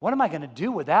 What am I going to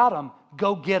do without them?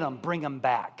 Go get them, bring them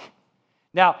back.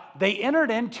 Now, they entered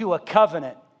into a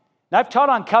covenant. Now, I've taught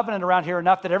on covenant around here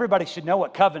enough that everybody should know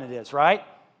what covenant is, right?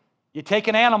 You take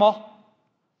an animal,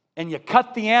 and you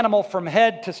cut the animal from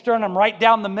head to sternum right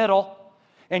down the middle,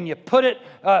 and you put it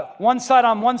one side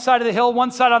on one side of the hill,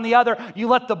 one side on the other. You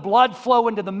let the blood flow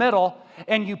into the middle,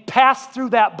 and you pass through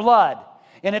that blood.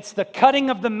 And it's the cutting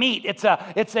of the meat. It's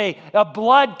a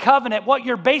blood covenant. What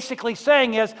you're basically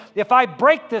saying is, if I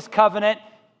break this covenant,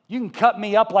 you can cut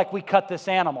me up like we cut this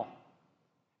animal.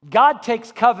 God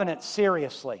takes covenant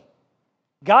seriously.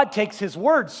 God takes His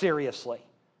word seriously.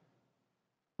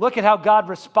 Look at how God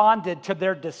responded to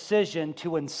their decision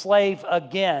to enslave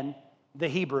again the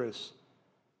Hebrews.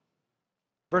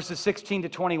 Verses 16 to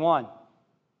 21.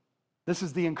 This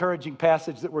is the encouraging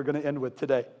passage that we're going to end with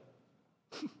today.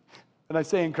 And I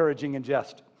say encouraging in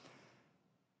jest.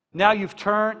 Now you have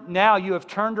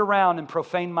turned around and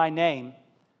profaned my name.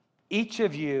 Each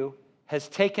of you has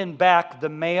taken back the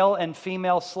male and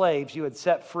female slaves you had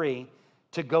set free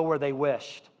to go where they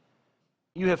wished.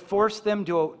 You have forced them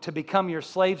to become your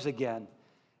slaves again.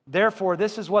 Therefore,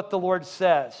 this is what the Lord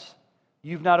says.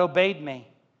 You've not obeyed me.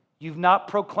 You've not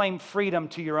proclaimed freedom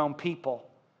to your own people.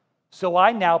 So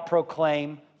I now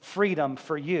proclaim freedom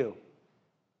for you,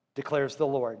 declares the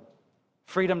Lord.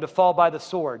 Freedom to fall by the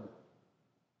sword,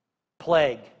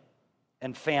 plague,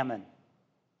 and famine.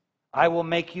 I will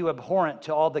make you abhorrent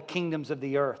to all the kingdoms of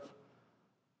the earth.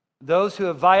 Those who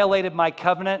have violated my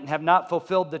covenant and have not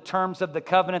fulfilled the terms of the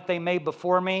covenant they made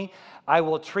before me, I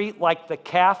will treat like the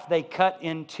calf they cut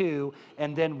in two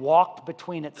and then walked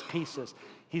between its pieces.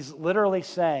 He's literally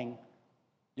saying,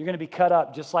 you're going to be cut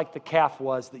up just like the calf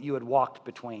was that you had walked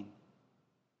between.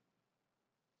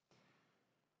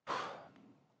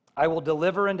 I will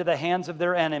deliver into the hands of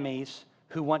their enemies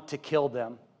who want to kill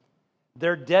them.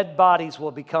 Their dead bodies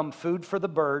will become food for the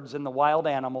birds and the wild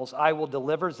animals. I will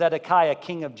deliver Zedekiah,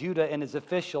 king of Judah, and his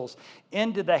officials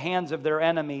into the hands of their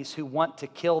enemies who want to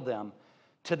kill them,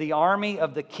 to the army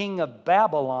of the king of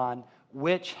Babylon,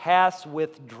 which has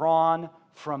withdrawn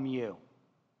from you.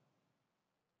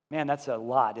 Man, that's a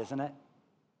lot, isn't it?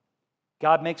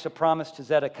 God makes a promise to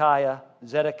Zedekiah.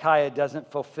 Zedekiah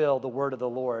doesn't fulfill the word of the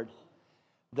Lord.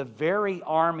 The very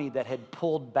army that had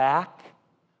pulled back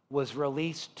was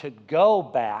released to go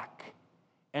back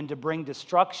and to bring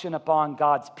destruction upon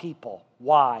God's people.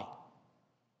 Why?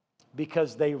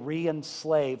 Because they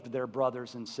re-enslaved their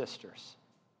brothers and sisters.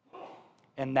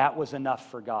 And that was enough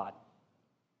for God.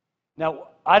 Now,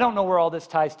 I don't know where all this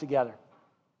ties together.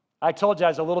 I told you I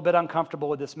was a little bit uncomfortable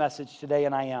with this message today,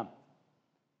 and I am.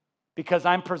 Because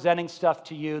I'm presenting stuff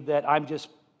to you that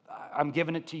I'm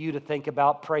giving it to you to think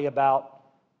about, pray about,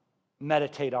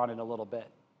 meditate on it a little bit.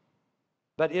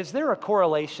 But is there a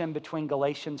correlation between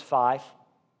Galatians 5?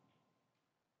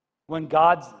 When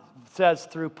God says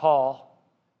through Paul,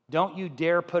 don't you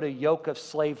dare put a yoke of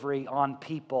slavery on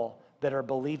people that are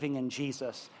believing in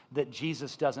Jesus that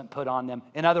Jesus doesn't put on them.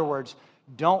 In other words,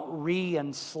 don't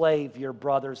re-enslave your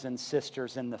brothers and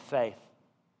sisters in the faith.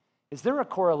 Is there a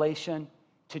correlation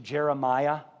to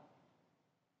Jeremiah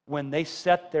when they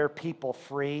set their people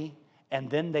free and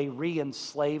then they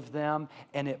re-enslaved them,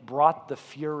 and it brought the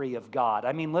fury of God.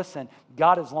 I mean, listen,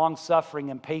 God is long-suffering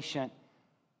and patient,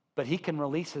 but he can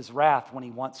release his wrath when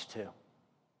he wants to.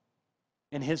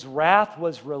 And his wrath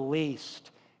was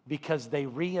released because they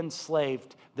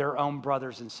re-enslaved their own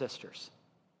brothers and sisters.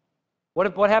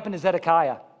 What happened to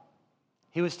Zedekiah?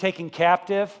 He was taken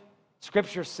captive.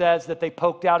 Scripture says that they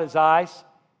poked out his eyes,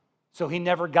 so he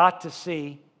never got to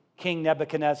see King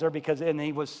Nebuchadnezzar and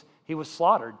he was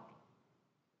slaughtered.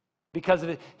 Because of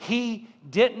it, he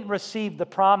didn't receive the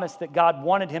promise that God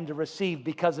wanted him to receive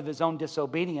because of his own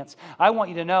disobedience. I want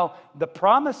you to know the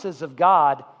promises of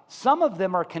God, some of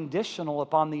them are conditional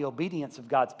upon the obedience of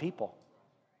God's people.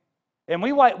 And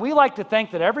we like to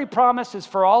think that every promise is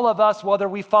for all of us, whether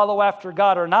we follow after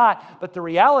God or not. But the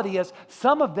reality is,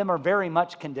 some of them are very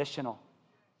much conditional.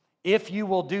 If you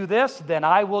will do this, then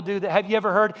I will do that. Have you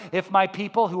ever heard, if my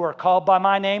people who are called by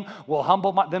my name will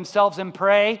humble themselves and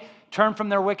pray, turn from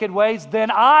their wicked ways,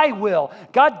 then I will.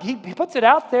 God, he puts it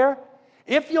out there.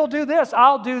 If you'll do this,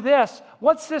 I'll do this.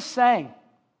 What's this saying?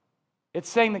 It's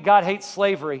saying that God hates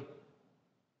slavery.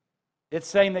 It's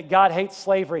saying that God hates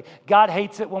slavery. God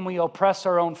hates it when we oppress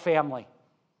our own family.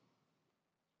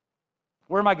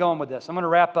 Where am I going with this? I'm going to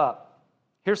wrap up.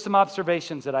 Here's some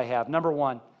observations that I have. Number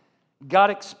one, God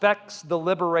expects the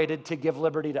liberated to give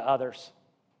liberty to others.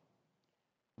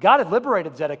 God had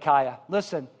liberated Zedekiah.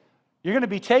 Listen, you're going to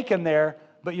be taken there,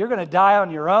 but you're going to die on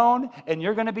your own, and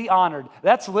you're going to be honored.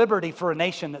 That's liberty for a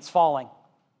nation that's falling.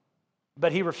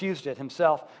 But he refused it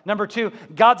himself. Number two,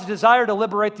 God's desire to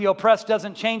liberate the oppressed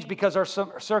doesn't change because our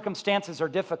circumstances are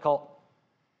difficult.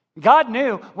 God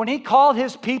knew when he called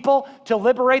his people to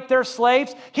liberate their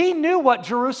slaves, he knew what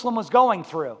Jerusalem was going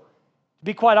through. To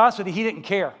be quite honest with you, he didn't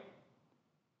care.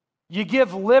 You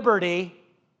give liberty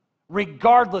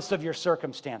regardless of your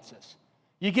circumstances.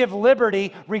 You give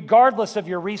liberty regardless of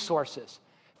your resources.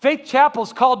 Faith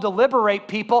Chapel's called to liberate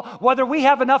people whether we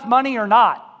have enough money or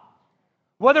not.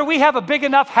 Whether we have a big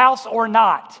enough house or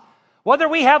not, whether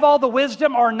we have all the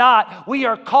wisdom or not, we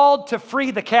are called to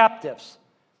free the captives.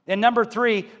 And number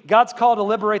three, God's call to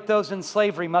liberate those in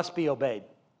slavery must be obeyed.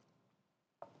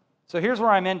 So here's where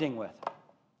I'm ending with.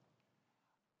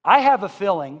 I have a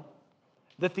feeling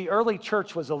that the early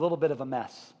church was a little bit of a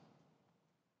mess.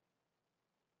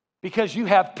 Because you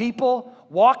have people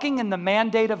walking in the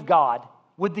mandate of God,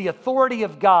 with the authority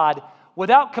of God,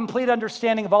 without complete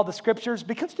understanding of all the scriptures,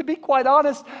 because to be quite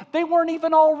honest, they weren't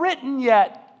even all written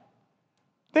yet.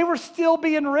 They were still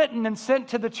being written and sent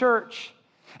to the church.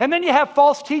 And then you have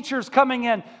false teachers coming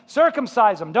in.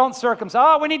 Circumcise them, don't circumcise.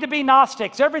 Oh, we need to be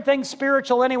Gnostics. Everything's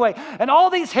spiritual anyway. And all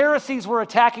these heresies were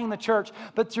attacking the church.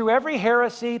 But through every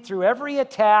heresy, through every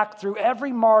attack, through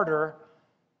every martyr,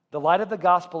 the light of the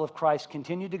gospel of Christ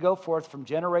continued to go forth from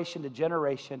generation to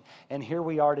generation. And here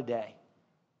we are today.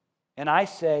 And I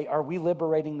say, are we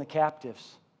liberating the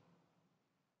captives?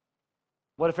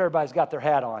 What if everybody's got their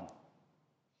hat on?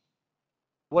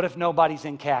 What if nobody's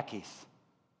in khakis?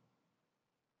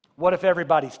 What if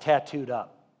everybody's tattooed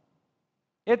up?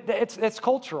 It's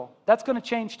cultural. That's going to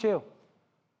change too.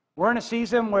 We're in a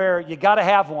season where you got to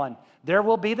have one. There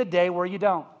will be the day where you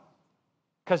don't.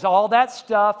 Because all that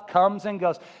stuff comes and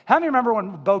goes. How many remember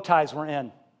when bow ties were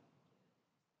in?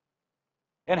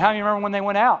 And how many remember when they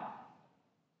went out?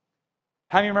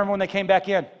 How many remember when they came back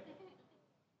in?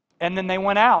 And then they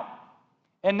went out.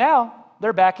 And now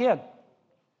they're back in.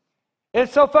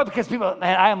 It's so fun because people,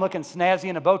 man, I am looking snazzy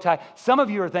in a bow tie. Some of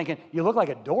you are thinking, you look like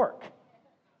a dork.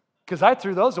 Because I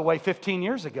threw those away 15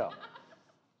 years ago.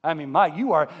 I mean,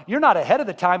 you're not ahead of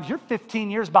the times. You're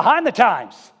 15 years behind the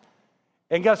times.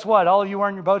 And guess what? All of you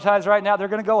wearing your bow ties right now, they're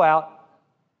going to go out.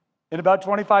 In about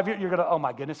 25 years, you're going to, oh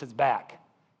my goodness, it's back.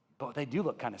 But they do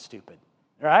look kind of stupid.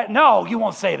 Right? No, you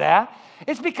won't say that.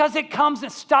 It's because it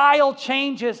comes, style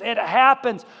changes, it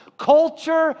happens.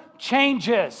 Culture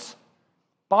changes.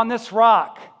 On this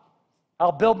rock,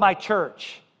 I'll build my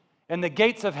church, and the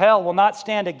gates of hell will not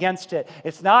stand against it.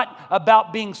 It's not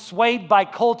about being swayed by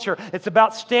culture. It's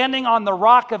about standing on the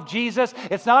rock of Jesus.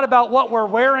 It's not about what we're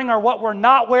wearing or what we're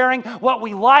not wearing, what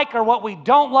we like or what we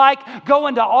don't like. Go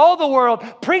into all the world,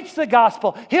 preach the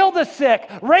gospel, heal the sick,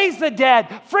 raise the dead.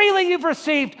 Freely you've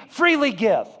received, freely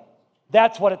give.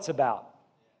 That's what it's about.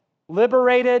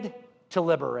 Liberated to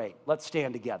liberate. Let's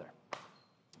stand together.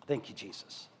 Thank you,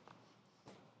 Jesus.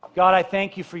 God, I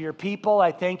thank you for your people.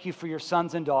 I thank you for your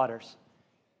sons and daughters.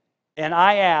 And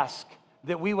I ask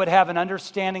that we would have an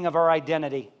understanding of our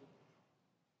identity,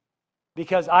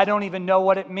 because I don't even know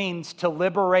what it means to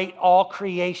liberate all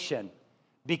creation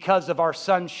because of our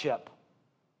sonship.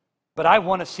 But I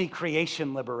want to see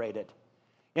creation liberated.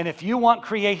 And if you want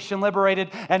creation liberated,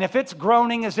 and if its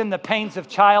groaning is in the pains of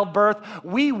childbirth,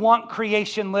 we want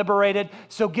creation liberated.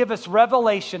 So give us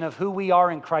revelation of who we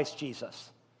are in Christ Jesus.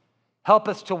 Help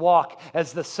us to walk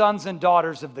as the sons and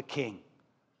daughters of the King.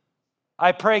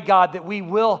 I pray, God, that we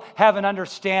will have an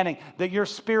understanding that your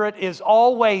Spirit is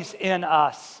always in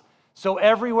us. So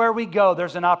everywhere we go,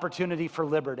 there's an opportunity for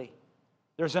liberty.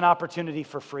 There's an opportunity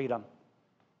for freedom.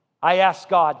 I ask,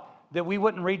 God, that we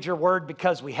wouldn't read your word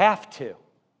because we have to.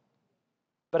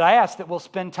 But I ask that we'll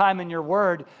spend time in your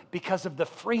word because of the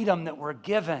freedom that we're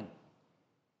given,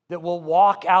 that we'll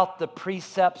walk out the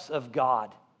precepts of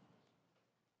God.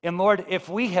 And Lord, if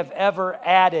we have ever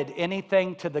added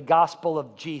anything to the gospel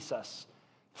of Jesus,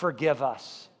 forgive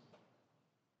us.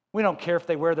 We don't care if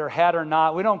they wear their hat or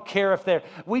not. We don't care if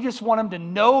we just want them to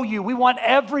know you. We want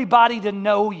everybody to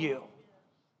know you.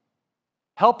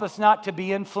 Help us not to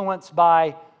be influenced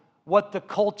by what the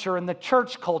culture and the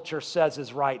church culture says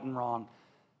is right and wrong.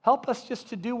 Help us just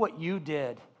to do what you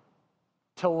did,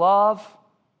 to love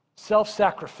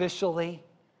self-sacrificially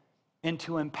and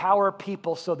to empower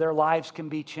people so their lives can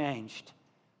be changed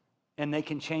and they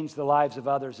can change the lives of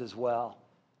others as well.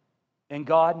 And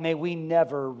God, may we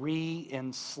never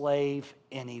re-enslave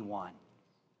anyone.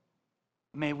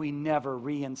 May we never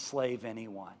re-enslave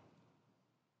anyone.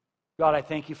 God, I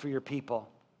thank you for your people.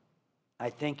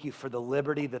 I thank you for the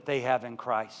liberty that they have in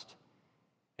Christ.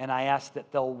 And I ask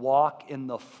that they'll walk in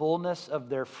the fullness of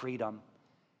their freedom,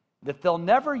 that they'll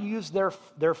never use their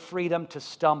freedom to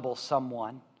stumble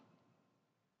someone,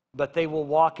 but they will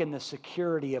walk in the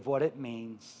security of what it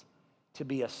means to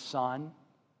be a son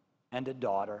and a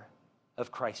daughter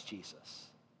of Christ Jesus.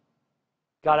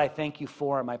 God, I thank you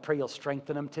for them. I pray you'll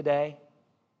strengthen them today.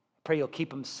 I pray you'll keep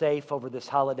them safe over this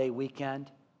holiday weekend.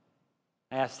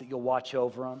 I ask that you'll watch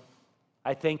over them.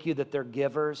 I thank you that they're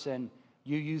givers and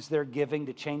you use their giving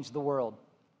to change the world.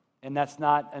 And that's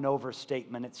not an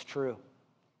overstatement, it's true.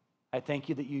 I thank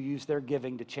you that you use their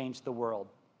giving to change the world.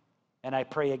 And I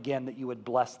pray again that you would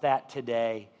bless that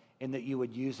today and that you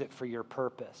would use it for your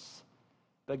purpose.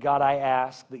 But God, I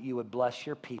ask that you would bless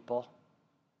your people,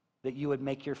 that you would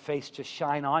make your face to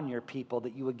shine on your people,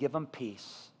 that you would give them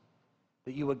peace,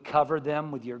 that you would cover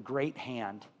them with your great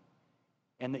hand,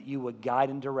 and that you would guide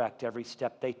and direct every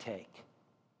step they take.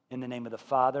 In the name of the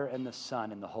Father, and the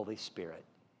Son, and the Holy Spirit.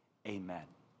 Amen.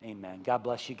 Amen. God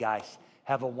bless you guys.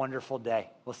 Have a wonderful day.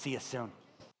 We'll see you soon.